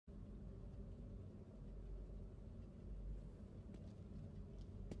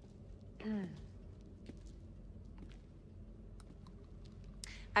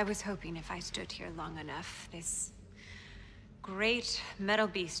I was hoping if I stood here long enough, this great metal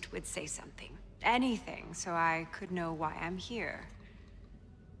beast would say something. Anything, so I could know why I'm here.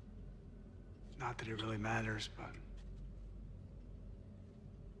 Not that it really matters, but...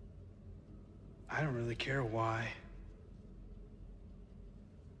 I don't really care why.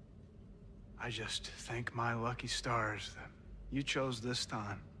 I just thank my lucky stars that you chose this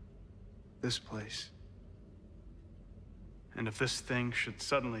time, this place. And if this thing should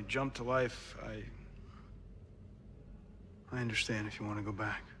suddenly jump to life, I understand if you want to go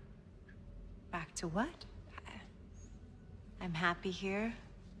back. Back to what? I'm happy here.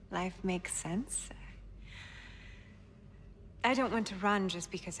 Life makes sense. I don't want to run just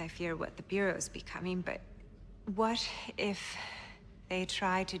because I fear what the Bureau's becoming, but what if they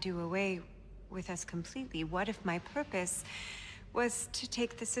try to do away with us completely? What if my purpose was to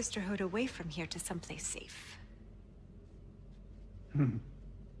take the Sisterhood away from here to someplace safe?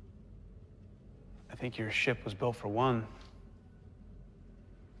 I think your ship was built for one.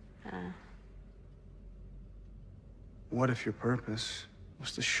 What if your purpose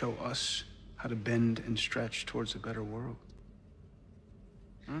was to show us how to bend and stretch towards a better world?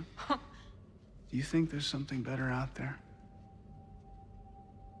 Huh? Do you think there's something better out there?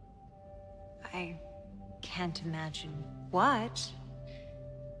 I can't imagine what.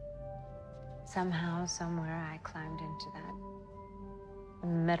 Somehow, somewhere, I climbed into that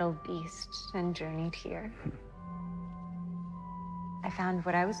metal beast and journeyed here. I found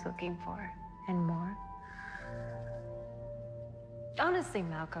what I was looking for, and more. Honestly,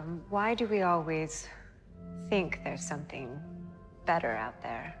 Malcolm, why do we always think there's something better out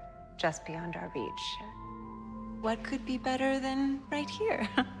there, just beyond our reach? What could be better than right here?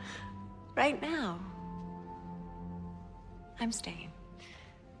 Right now? I'm staying.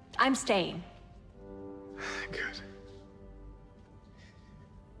 I'm staying. Good.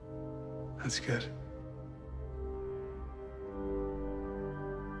 That's good.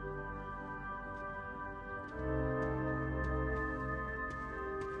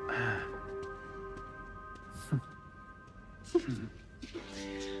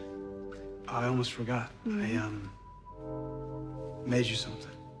 I almost forgot. I made you something.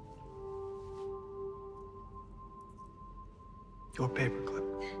 Your paperclip.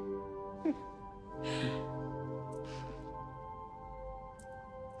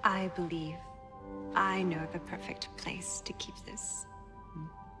 I believe I know the perfect place to keep this.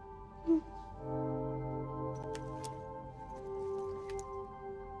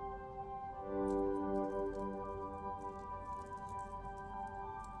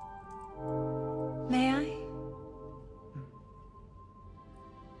 May I?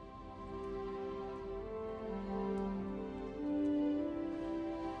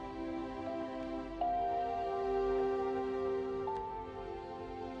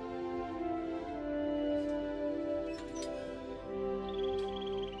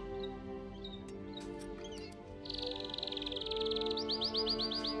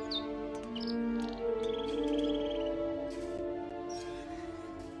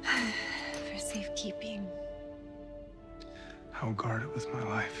 For safekeeping. I'll guard it with my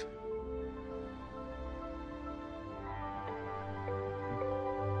life.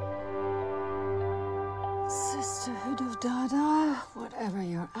 Sisterhood of Dada, whatever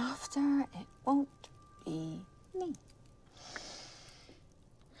you're after, it won't